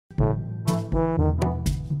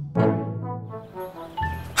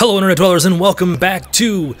Hello, Internet Dwellers, and welcome back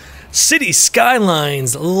to City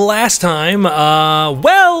Skylines. Last time,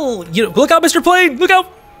 well, look out, Mr. Plane, look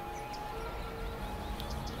out!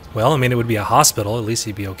 Well, I mean, it would be a hospital. At least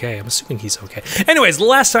he'd be okay. I'm assuming he's okay. Anyways,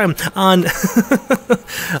 last time on...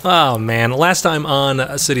 oh, man. Last time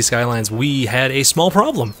on City Skylines, we had a small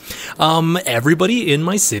problem. Everybody in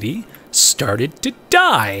my city started to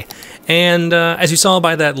die. And as you saw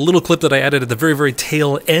by that little clip that I added at the very, very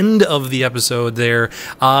tail end of the episode there,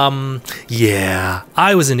 yeah,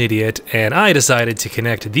 I was an idiot, and I decided to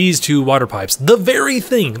connect these two water pipes. The very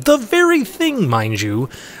thing, mind you,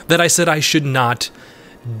 that I said I should not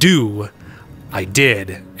do. I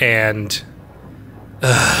did, and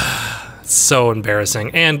so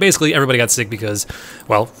embarrassing. And basically everybody got sick because,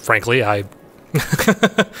 well, frankly, I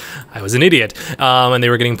was an idiot, and they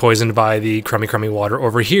were getting poisoned by the crummy water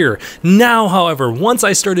over here. Now, however, once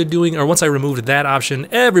I removed that option,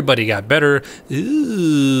 everybody got better.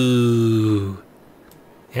 Ooh,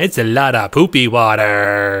 it's a lot of poopy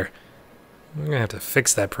water. We're gonna have to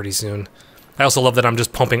fix that pretty soon. I also love that I'm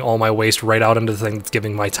just pumping all my waste right out into the thing that's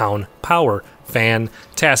giving my town power.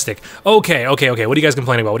 Fantastic. Okay. What are you guys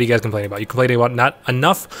complaining about? You complaining about not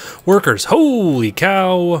enough workers. Holy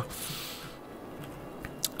cow.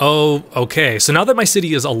 Oh, okay. So now that my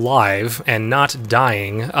city is alive and not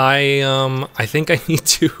dying, I think I need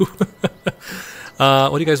to...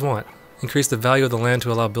 what do you guys want? Increase the value of the land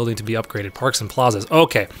to allow building to be upgraded. Parks and plazas.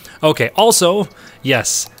 Okay. Also,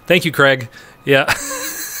 yes. Thank you, Craig. Yeah.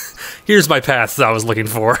 Here's my path that I was looking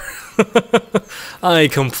for. I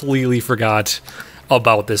completely forgot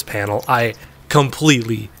about this panel. I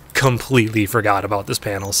completely forgot about this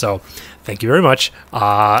panel, so thank you very much.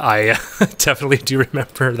 I definitely do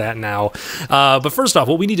remember that now. But first off,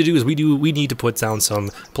 what we need to do is we need to put down some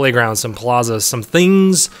playgrounds, some plazas, some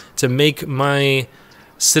things to make my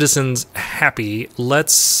citizens happy.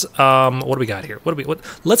 Let's what do we got here?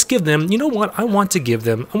 Let's give them, you know what? I want to give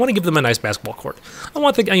them a nice basketball court. I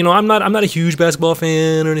want to, I'm not a huge basketball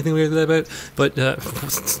fan or anything like that, but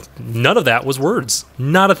none of that was words.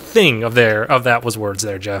 Not a thing of that was words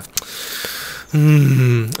there, Jeff. So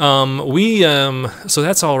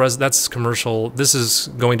that's all that's commercial. This is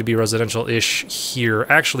going to be residential-ish here.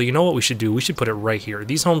 Actually, you know what we should do? We should put it right here.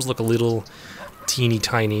 These homes look a little teeny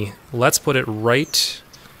tiny. Let's put it right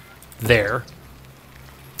there.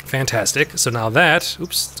 Fantastic. So now that,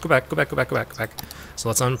 oops, let's go back. So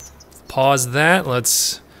let's unpause that.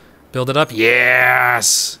 Let's build it up.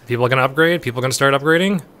 Yes! People are gonna upgrade? People are gonna start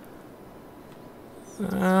upgrading?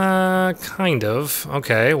 Kind of.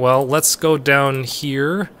 Okay, well, let's go down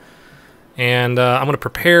here. And I'm gonna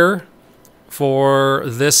prepare for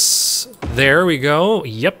this. There we go.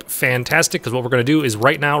 Yep, fantastic, because what we're gonna do is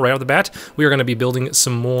right now, right off the bat, we are gonna be building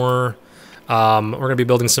some more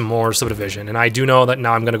subdivision. And I do know that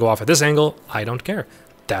now I'm gonna go off at this angle. I don't care.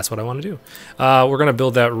 That's what I want to do. We're gonna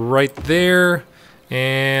build that right there.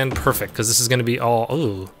 And perfect, because this is gonna be all,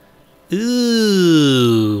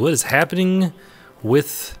 ooh, what is happening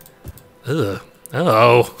with,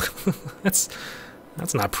 oh, that's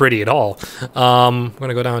not pretty at all. We're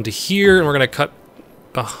gonna go down to here, and we're gonna cut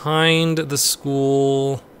behind the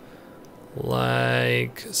school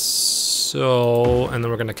like so, and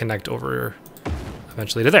then we're gonna connect over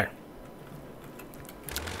eventually to there.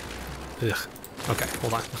 Ugh. Okay,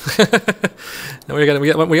 hold on. Now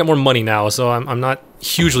we got more money now, so I'm not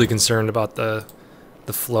hugely concerned about the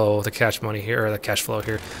flow, the cash money here, or the cash flow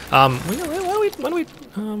here.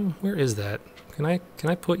 Where is that? Can I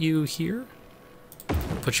put you here?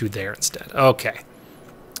 I'll put you there instead. Okay.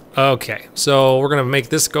 So we're gonna make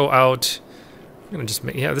this go out. I'm gonna just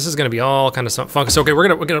make, yeah, this is gonna be all kind of some fun. So okay, we're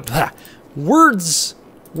gonna words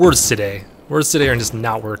today. Words today are just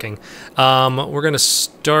not working. We're gonna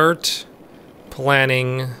start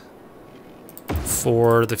planning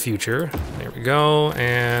for the future. There we go,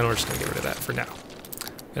 and we're just gonna get rid of that for now.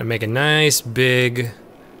 Gonna make a nice big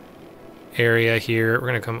area here. We're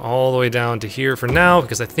gonna come all the way down to here for now,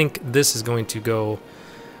 because I think this is going to go,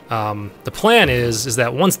 the plan is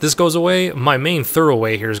that once this goes away, my main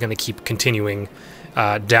thoroughway here is gonna keep continuing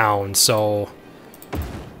down. So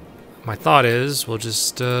my thought is we'll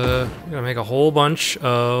just gonna make a whole bunch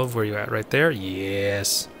of, where are you at, right there?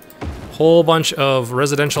 Yes. Whole bunch of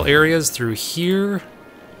residential areas through here,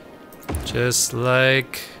 just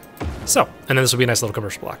like so. And then this will be a nice little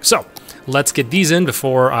commercial block. So let's get these in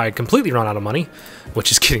before I completely run out of money,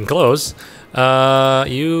 which is getting close.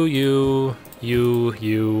 You,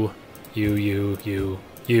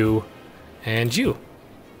 and you.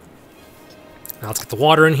 Now let's get the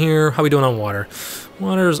water in here. How are we doing on water?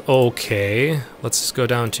 Water's okay. Let's just go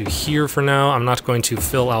down to here for now. I'm not going to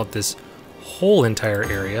fill out this whole entire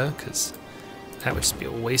area, because that would just be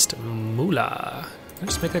a waste of moolah. Can I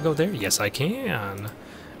just make that go there? Yes, I can.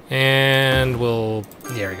 And we'll...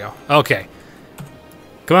 There we go. Okay.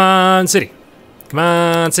 Come on, city. Come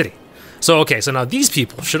on, city. So, okay, so now these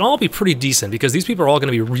people should all be pretty decent, because these people are all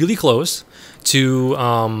going to be really close to...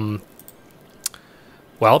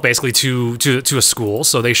 well, basically to a school,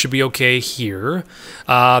 so they should be okay here.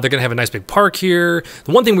 They're going to have a nice big park here.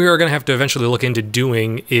 The one thing we are going to have to eventually look into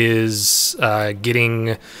doing is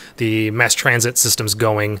getting the mass transit systems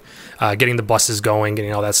going, getting the buses going,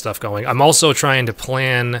 getting all that stuff going. I'm also trying to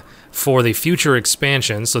plan for the future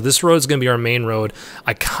expansion. So this road's going to be our main road.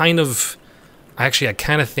 I kind of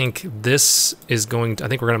think this is going to... I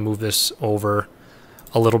think we're going to move this over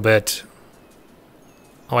a little bit.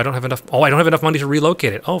 Oh, I don't have enough. Oh, I don't have enough money to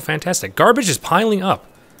relocate it. Oh, fantastic. Garbage is piling up.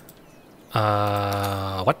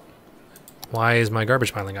 What? Why is my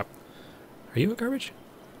garbage piling up? Are you a garbage?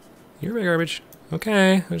 You're a garbage.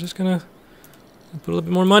 Okay, I'm just gonna put a little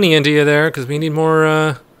bit more money into you there, because we need more,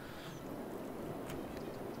 I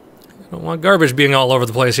don't want garbage being all over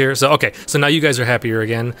the place here. So, okay, so now you guys are happier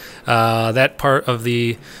again. That part of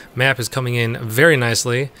the map is coming in very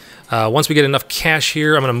nicely. Once we get enough cash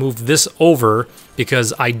here, I'm going to move this over,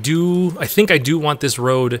 because I think I do want this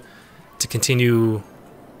road to continue.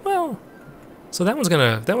 Well, so that one's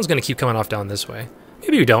gonna keep coming off down this way.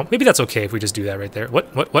 Maybe we don't. Maybe that's okay if we just do that right there.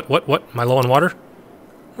 What? Am I low on water?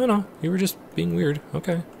 No, you were just being weird.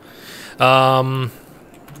 Okay. All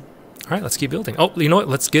right, let's keep building. Oh, you know what?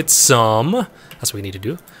 Let's get some. That's what we need to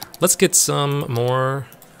do. Let's get some more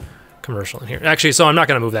commercial in here. Actually, so I'm not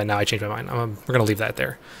gonna move that now. I changed my mind. We're gonna leave that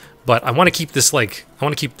there. But I want to keep this, like, I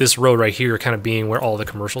want to keep this road right here kind of being where all the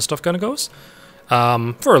commercial stuff kind of goes.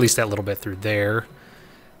 For at least that little bit through there.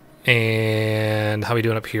 And how are we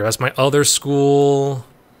doing up here? That's my other school.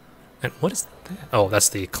 And what is that? Oh, that's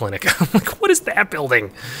the clinic. I'm like, what is that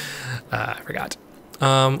building? I forgot.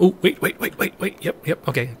 Oh, wait. Yep.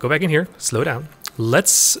 Okay, go back in here. Slow down.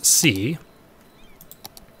 Let's see.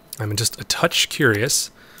 I'm just a touch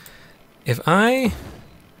curious. If I...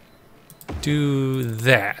 do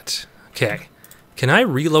that. Okay. Can I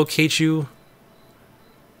relocate you?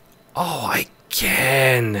 Oh, I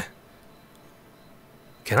can.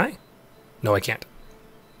 Can I? No, I can't.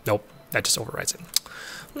 Nope. That just overrides it.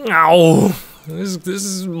 Ow.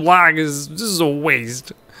 This lag is... This is a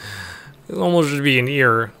waste. It almost should be an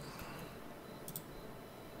ear.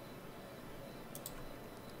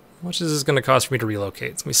 How much is this going to cost for me to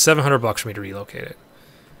relocate? It's going to be $700 for me to relocate it.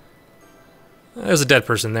 There's a dead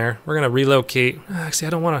person there. We're going to relocate. Actually,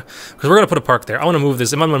 I don't want to... Because we're going to put a park there. I want to move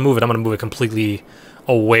this. If I'm going to move it, I'm going to move it completely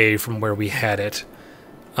away from where we had it.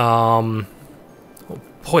 Oh,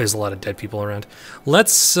 boy, there's a lot of dead people around.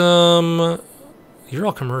 Let's... You're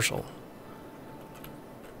all commercial.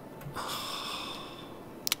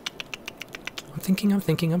 I'm thinking.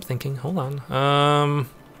 Hold on.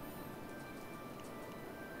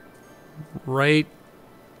 Right...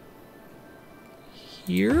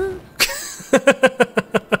 here?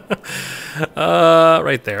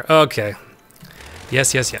 Right there. Okay.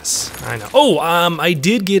 Yes. I know. Oh, I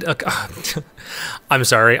did get a... I'm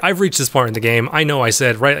sorry. I've reached this point in the game. I know I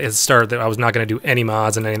said right at the start that I was not going to do any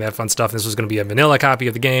mods and any of that fun stuff. This was going to be a vanilla copy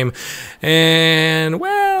of the game. And,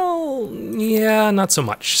 well, yeah, not so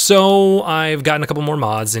much. So I've gotten a couple more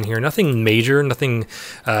mods in here. Nothing major, nothing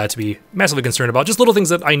to be massively concerned about. Just little things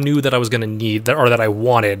that I knew that I was going to need, or that I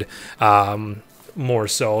wanted. More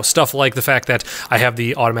so. Stuff like the fact that I have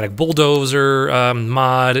the automatic bulldozer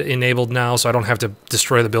mod enabled now, so I don't have to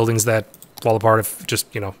destroy the buildings that fall apart if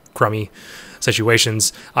just, you know, crummy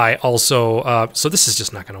situations. I also, so this is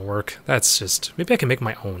just not going to work. That's just, maybe I can make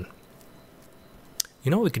my own.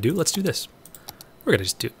 You know what we could do? Let's do this. We're going to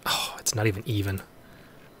just do, oh, it's not even.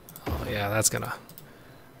 Oh yeah, that's going to,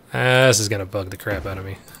 this is going to bug the crap out of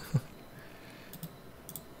me.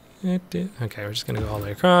 Okay, we're just going to go all the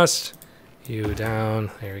way across. You down,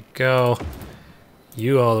 there we go.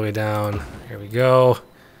 You all the way down, here we go.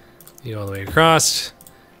 You all the way across.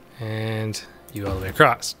 And you all the way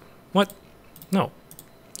across. What? No.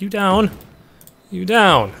 You down. You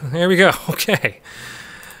down. There we go. Okay.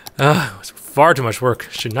 It was far too much work.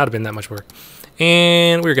 Should not have been that much work.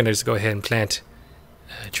 And we're going to just go ahead and plant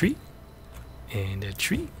a tree. And a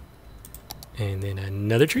tree. And then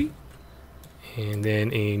another tree. And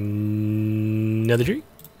then another tree.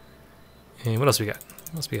 And what else we got?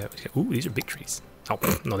 What else we got? Ooh, these are big trees. Oh,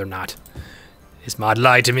 no, they're not. This mod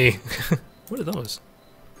lied to me. What are those?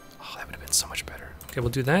 Oh, that would have been so much better. Okay, we'll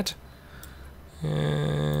do that.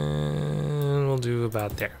 And we'll do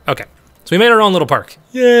about there. Okay. So we made our own little park.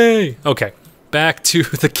 Yay! Okay. back to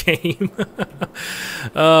the game.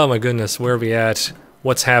 Oh my goodness, where are we at?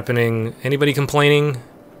 What's happening? Anybody complaining?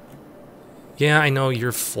 Yeah, I know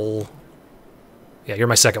you're full. Yeah, you're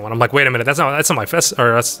my second one. I'm like, wait a minute, that's not my first,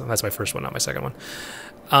 or that's my first one, not my second one.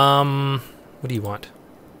 What do you want?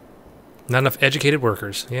 Not enough educated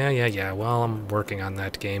workers. Yeah. Well, I'm working on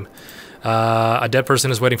that game. A dead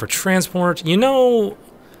person is waiting for transport. You know,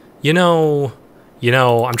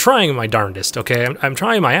 I'm trying my darndest, okay? I'm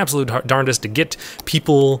trying my absolute darndest to get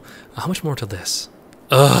people... how much more to this?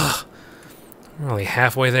 Ugh. We're only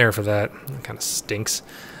halfway there for that. That kind of stinks.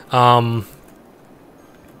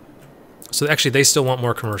 So actually, they still want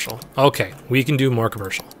more commercial. Okay, we can do more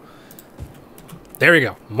commercial. There we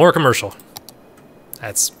go. More commercial.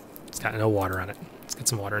 It's got no water on it. Let's get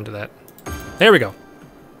some water into that. There we go.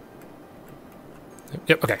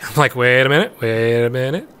 Yep, okay. I'm like, wait a minute.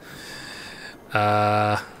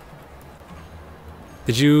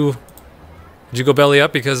 Did you go belly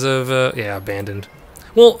up because of, yeah, abandoned.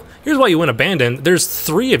 Well, here's why you went abandoned. There's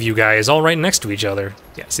 3 of you guys all right next to each other.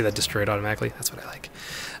 Yeah, see that destroyed automatically? That's what I like.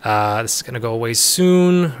 This is gonna go away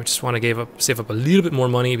soon. I just want to save up a little bit more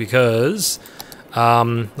money because,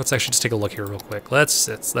 let's actually just take a look here real quick. Let's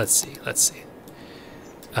see.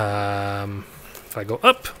 If I go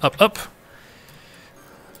up,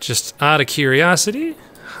 just out of curiosity,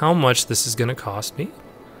 how much this is gonna cost me.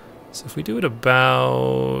 So if we do it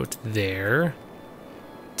about there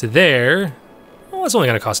to there, well, it's only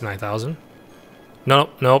gonna cost 9,000. No.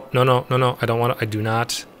 I do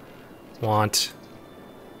not want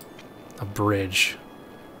a bridge.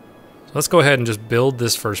 So let's go ahead and just build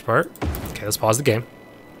this first part. Okay, let's pause the game.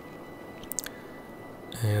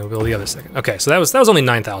 And we'll build the other second. Okay, so that was only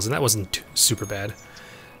 9,000. That wasn't super bad.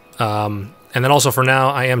 And then also for now,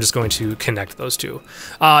 I am just going to connect those two.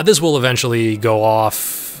 This will eventually go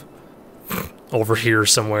off over here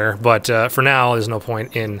somewhere, but for now, there's no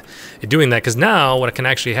point in doing that, because now what can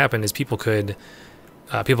actually happen is people can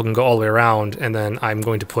go all the way around, and then I'm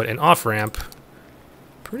going to put an off-ramp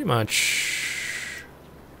pretty much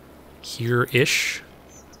here-ish.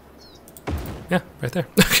 Yeah, right there.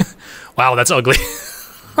 Wow, that's ugly.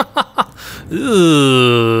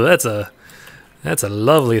 Ooh, that's a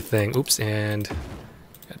lovely thing. Oops, and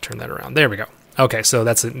gotta turn that around. There we go. Okay, so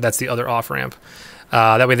that's the other off-ramp.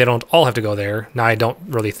 That way they don't all have to go there. Now, I don't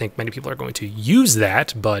really think many people are going to use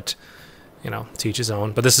that, but, you know, to each his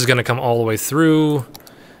own. But this is going to come all the way through.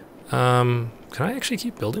 Can I actually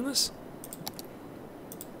keep building this?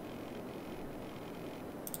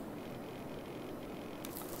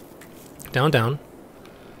 Down.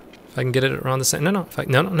 If I can get it around the same. No. No.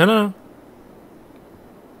 How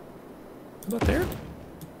about there?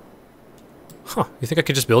 Huh. You think I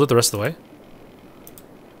could just build it the rest of the way?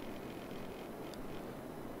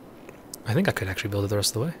 I think I could actually build it the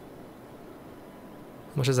rest of the way.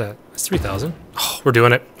 How much is that? That's 3,000. Oh, we're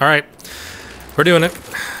doing it. All right. We're doing it.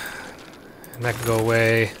 And that can go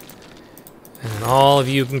away. And then all of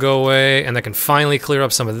you can go away. And that can finally clear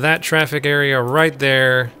up some of that traffic area right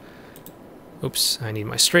there. Oops, I need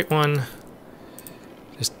my straight one.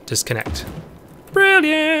 Just disconnect.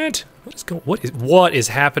 Brilliant! What is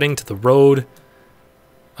happening to the road?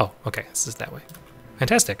 Oh, okay, this is that way.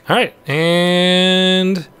 Fantastic. All right,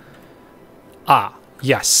 and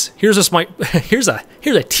yes. Here's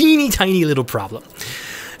a teeny tiny little problem.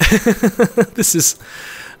 This is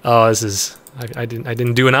I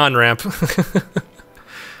didn't do an on-ramp.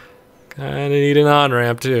 Kinda need an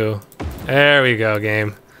on-ramp too. There we go,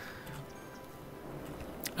 game.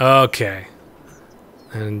 Okay.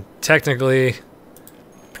 And technically,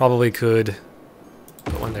 probably could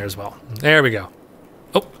put one there as well. There we go.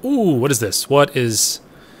 Oh, ooh, what is this? What is...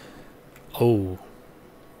 Oh.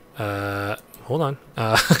 Hold on.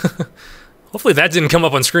 Hopefully that didn't come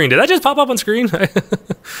up on screen. Did that just pop up on screen?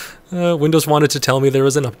 Windows wanted to tell me there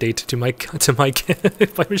was an update to my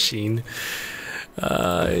machine.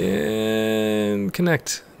 And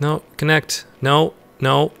connect. No, connect. No.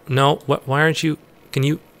 What? Why aren't you? Can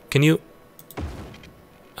you?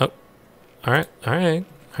 Oh, all right,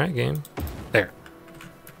 game. There.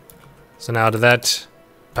 So now to that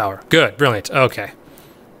power. Good, brilliant. Okay,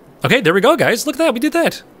 there we go, guys. Look at that. We did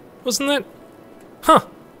that. Wasn't that? Huh.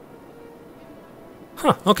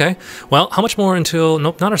 Okay. Well, how much more until?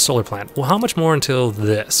 Nope, not our solar plant. Well, how much more until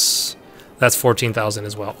this? That's 14,000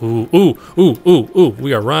 as well. Ooh.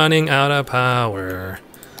 We are running out of power.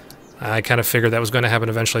 I kind of figured that was going to happen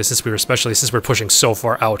eventually, especially since we're pushing so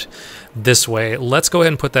far out this way. Let's go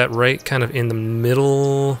ahead and put that right kind of in the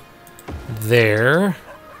middle there.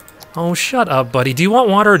 Oh, shut up, buddy. Do you want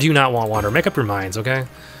water or do you not want water? Make up your minds, okay?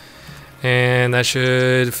 And that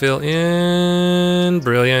should fill in.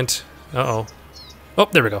 Brilliant. Uh-oh. Oh,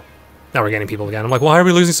 there we go. Now we're getting people again. I'm like, why are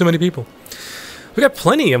we losing so many people? We got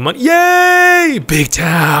plenty of money. Yay! Big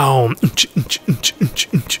town. What do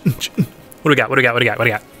we got? What do we got? What do we got? What do we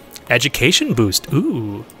got? Education boost.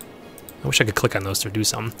 Ooh. I wish I could click on those to do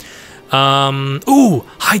something. Ooh,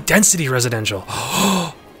 high density residential.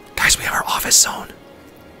 Guys, we have our office zone.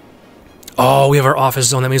 Oh, we have our office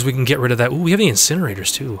zone. That means we can get rid of that. Ooh, we have the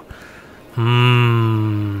incinerators too.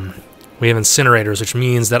 We have incinerators, which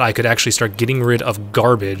means that I could actually start getting rid of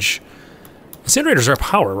garbage. Incinerators are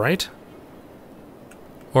power, right?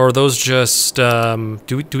 Or are those just, do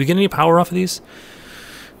we get any power off of these?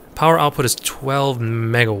 Power output is 12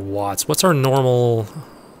 megawatts. What's our normal,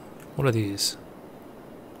 what are these?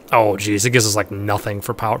 Oh, geez, it gives us like nothing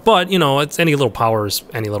for power. But, you know, it's any little power is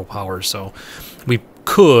any little power, so we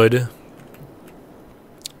could,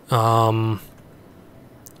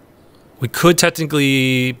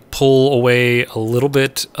 technically pull away a little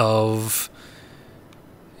bit of,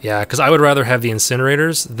 yeah, because I would rather have the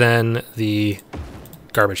incinerators than the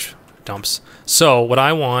garbage dumps. So what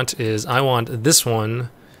I want is I want this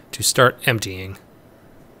one to start emptying.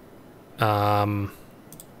 I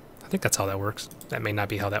think that's how that works. That may not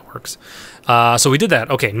be how that works. So we did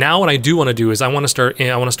that. Okay, now what I do want to do is I want to start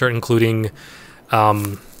including.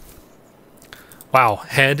 Wow,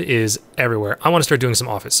 head is everywhere. I want to start doing some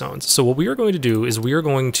office zones. So what we are going to do is we are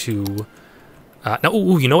going to now.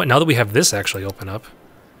 Ooh, you know what? Now that we have this actually open up,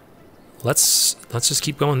 let's just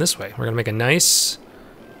keep going this way. We're gonna make a nice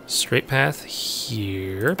straight path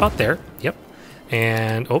here, about there. Yep.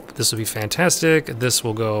 And, oh, this will be fantastic. This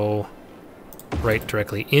will go right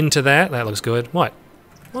directly into that. That looks good. What?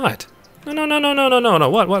 What? No, no, no, no, no, no, no, no.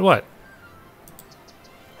 What?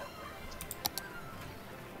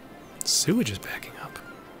 Sewage is backing up.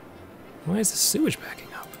 Why is the sewage backing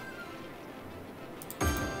up?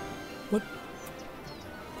 What?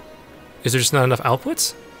 Is there just not enough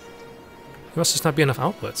outputs? There must just not be enough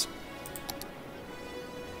outputs.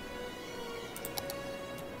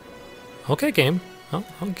 Okay, game. Well,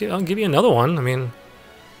 I'll give you another one. I mean,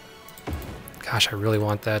 gosh, I really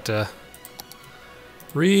want that.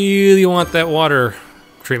 Really want that water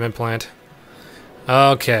treatment plant.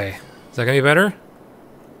 Okay, is that gonna be better?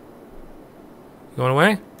 Going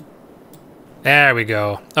away? There we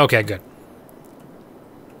go. Okay, good.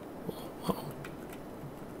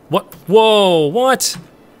 What? Whoa! What?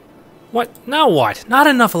 What? Now what? Not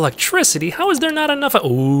enough electricity? How is there not enough?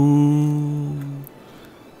 Ooh.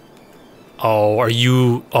 Oh, are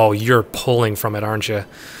you... Oh, you're pulling from it, aren't you?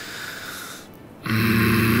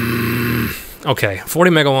 Okay, 40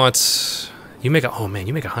 megawatts. You make a... Oh, man,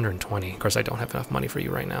 you make 120. Of course, I don't have enough money for you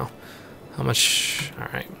right now. How much... All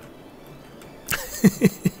right.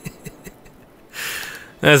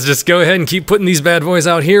 Let's just go ahead and keep putting these bad boys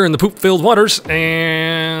out here in the poop-filled waters.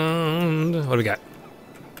 And... What do we got?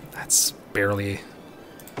 That's barely...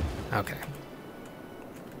 Okay.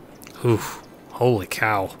 Oof. Holy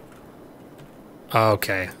cow.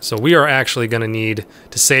 Okay, so we are actually going to need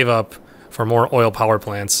to save up for more oil power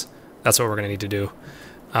plants. That's what we're going to need to do.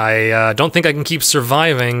 I don't think I can keep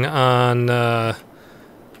surviving on... I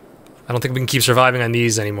don't think we can keep surviving on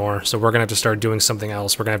these anymore, so we're going to have to start doing something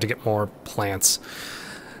else. We're going to have to get more plants.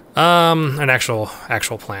 And actual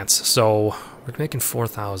plants. So, we're making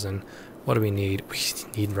 4,000. What do we need? We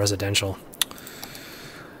need residential.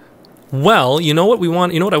 Well, you know what we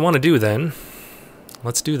want? You know what I want to do then?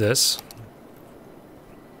 Let's do this.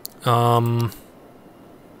 Yeah,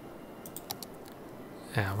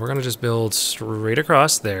 we're gonna just build straight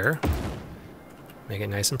across there. Make it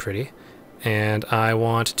nice and pretty. And I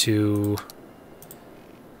want to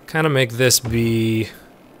kind of make this be...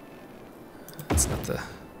 It's not the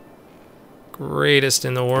greatest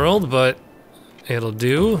in the world, but it'll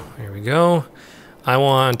do. Here we go. I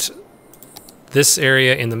want this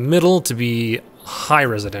area in the middle to be high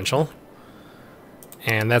residential.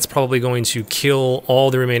 And that's probably going to kill all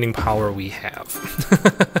the remaining power we have.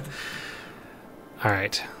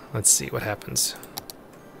 Alright, let's see what happens.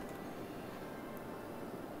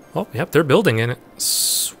 Oh, yep, they're building in it.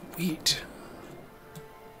 Sweet.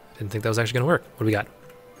 Didn't think that was actually going to work. What do we got?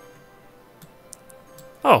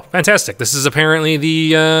 Oh, fantastic. This is apparently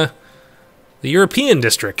the European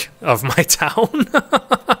district of my town.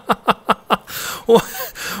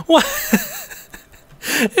 What?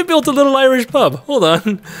 It built a little Irish pub. Hold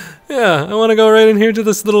on. Yeah, I want to go right in here to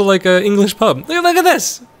this little, like, English pub. Look at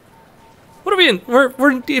this! What are we in?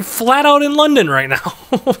 We're flat out in London right now.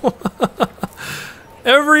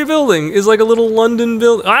 Every building is like a little London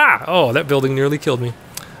building. Ah! Oh, that building nearly killed me.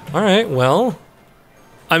 Alright, well...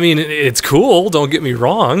 I mean, it's cool, don't get me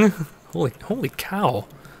wrong. Holy cow.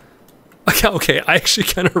 Okay, I actually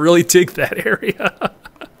kind of really dig that area.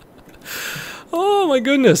 my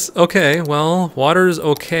goodness. Okay, well, water's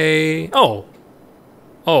okay. Oh.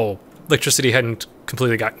 Oh, electricity hadn't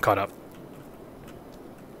completely gotten caught up.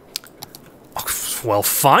 Well,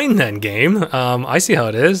 fine then, game. I see how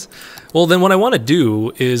it is. Well, then what I want to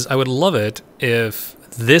do is I would love it if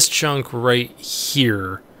this chunk right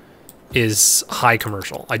here is high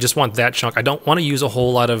commercial. I just want that chunk. I don't want to use a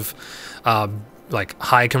whole lot of like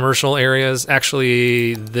high commercial areas.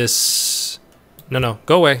 Actually, this... No,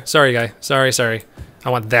 go away. Sorry, guy. Sorry. I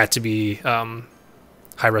want that to be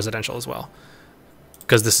high residential as well,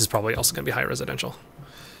 because this is probably also going to be high residential.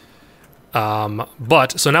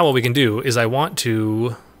 But, so now what we can do is I want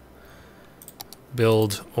to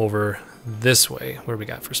build over this way. What do we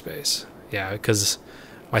got for space? Yeah, because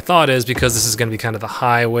my thought is, because this is going to be kind of the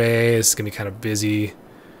highway, it's going to be kind of busy.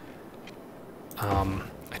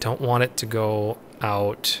 I don't want it to go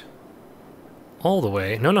out all the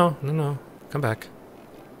way. No. Come back.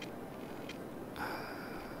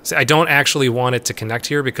 See, I don't actually want it to connect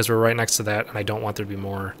here because we're right next to that, and I don't want there to be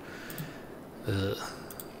more.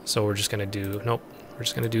 So we're just going to do... Nope. We're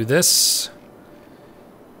just going to do this.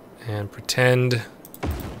 And pretend...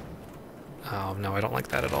 Oh, no, I don't like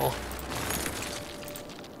that at all.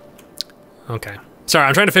 Okay. Sorry,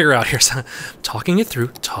 I'm trying to figure out here. So, talking it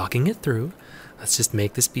through. Let's just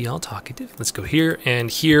make this be all talkative. Let's go here and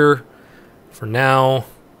here for now.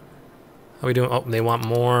 How are we doing? Oh, they want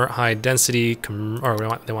more high density,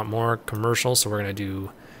 they want more commercial, so we're going to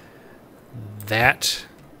do that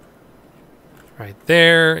right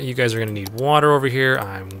there. You guys are going to need water over here.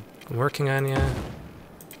 I'm working on you.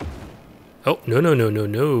 Oh,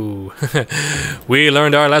 no. We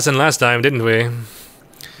learned our lesson last time, didn't we?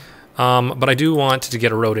 But I do want to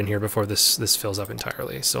get a road in here before this fills up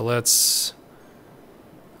entirely. So let's...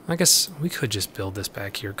 I guess we could just build this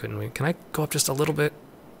back here, couldn't we? Can I go up just a little bit?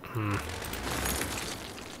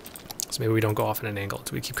 So maybe we don't go off in an angle.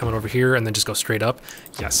 Do we keep coming over here and then just go straight up?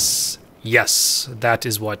 Yes. Yes, that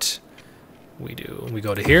is what we do. We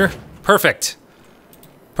go to here. Perfect.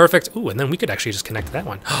 Ooh, and then we could actually just connect that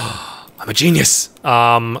one. I'm a genius.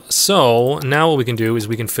 So now what we can do is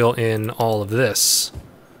we can fill in all of this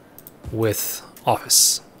with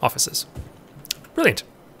offices. Brilliant.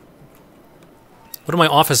 What do my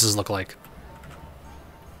offices look like?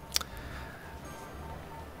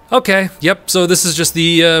 Okay, yep, so this is just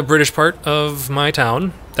the British part of my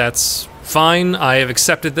town. That's fine. I have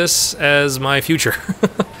accepted this as my future.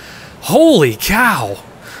 Holy cow!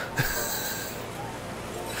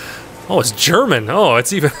 Oh, it's German. Oh,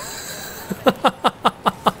 it's even...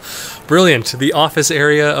 Brilliant. The office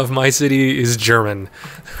area of my city is German.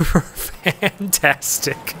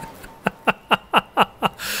 Fantastic.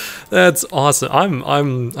 That's awesome.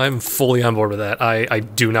 I'm fully on board with that. I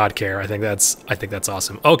do not care. I think that's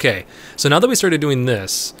awesome. Okay, so now that we started doing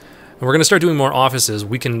this, and we're gonna start doing more offices,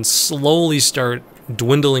 we can slowly start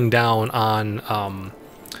dwindling down on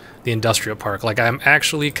the industrial park. Like, I'm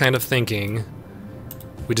actually kind of thinking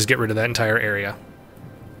we just get rid of that entire area,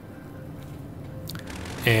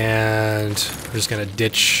 and we're just gonna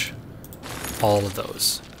ditch all of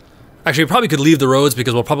those. Actually, we probably could leave the roads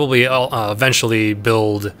because we'll probably eventually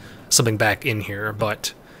build something back in here,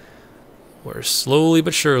 but we're slowly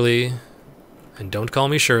but surely, and don't call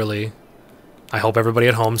me Shirley. I hope everybody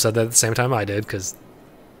at home said that at the same time I did, because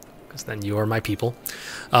then you are my people.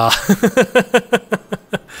 We can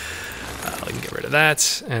get rid of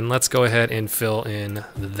that, and let's go ahead and fill in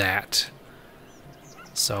that.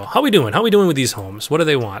 So, how we doing? How we doing with these homes? What do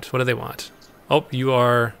they want? Oh, you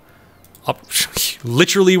are up.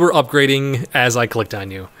 Literally, we're upgrading as I clicked on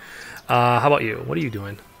you. How about you? What are you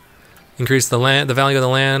doing? Increase the value of the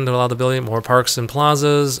land to allow the building more parks and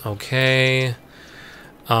plazas. Okay.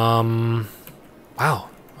 Wow.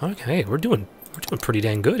 Okay, we're doing pretty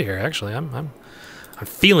dang good here. Actually, I'm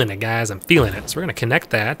feeling it, guys. I'm feeling it. So we're gonna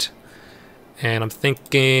connect that, and I'm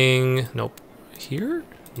thinking, nope, here,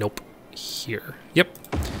 nope, here. Yep.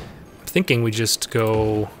 I'm thinking we just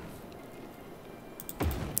go.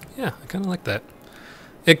 Yeah, I kind of like that.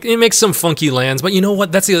 It makes some funky lands, but you know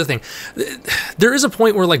what? That's the other thing. There is a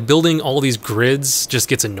point where, like, building all these grids just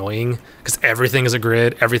gets annoying because everything is a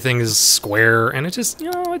grid, everything is square, and it just,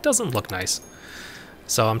 you know, it doesn't look nice.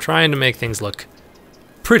 So I'm trying to make things look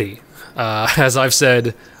pretty, as I've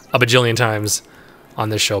said a bajillion times on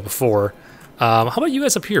this show before. How about you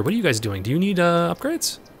guys up here? What are you guys doing? Do you need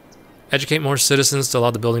upgrades? Educate more citizens to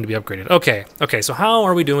allow the building to be upgraded. Okay, so how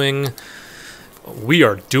are we doing? We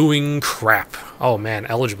are doing crap. Oh man,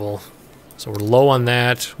 eligible. So we're low on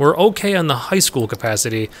that. We're okay on the high school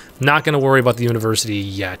capacity. Not going to worry about the university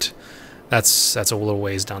yet. That's a little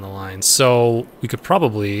ways down the line. So we could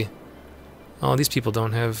probably... Oh, these people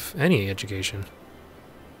don't have any education.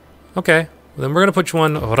 Okay. Well, then we're gonna put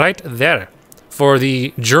one right there for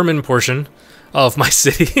the German portion of my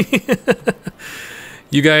city.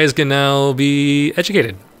 You guys can now be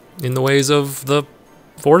educated in the ways of the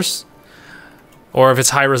Force. Or if it's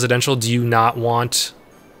high residential, do you not want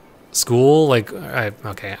school? Like,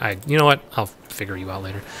 you know what? I'll figure you out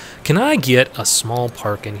later. Can I get a small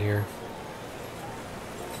park in here?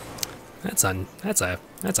 That's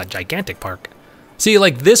a gigantic park. See,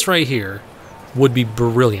 like this right here would be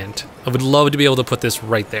brilliant. I would love to be able to put this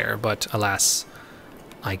right there, but alas,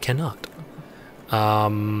 I cannot.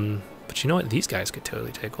 But you know what? These guys could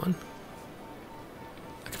totally take one.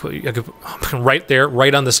 I could put right there,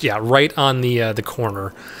 right on this, yeah, right on the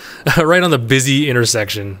corner, right on the busy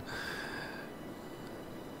intersection.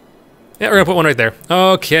 Yeah, we're gonna put one right there.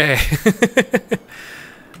 Okay.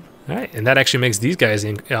 All right, and that actually makes these guys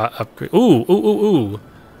upgrade. Ooh.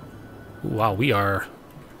 Wow, we are.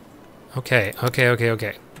 Okay.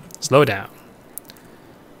 Slow down.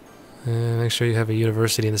 Make sure you have a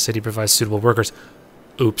university in the city provides suitable workers.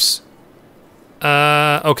 Oops.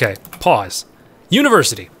 Okay, pause.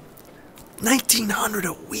 University. 1,900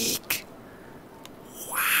 a week.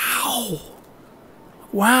 Wow.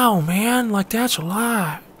 Wow, man, like that's a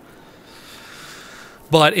lot.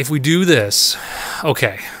 But if we do this,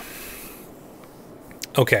 okay,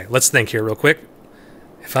 let's think here real quick.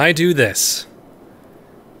 If I do this,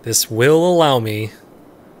 this will allow me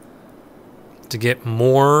to get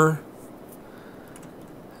more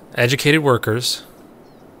educated workers,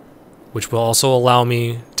 which will also allow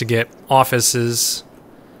me to get offices.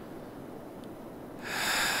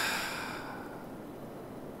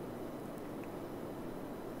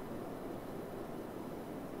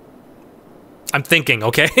 I'm thinking,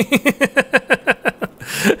 okay?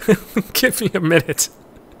 Give me a minute.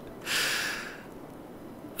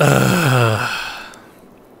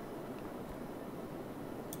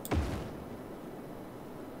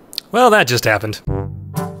 Well, that just happened.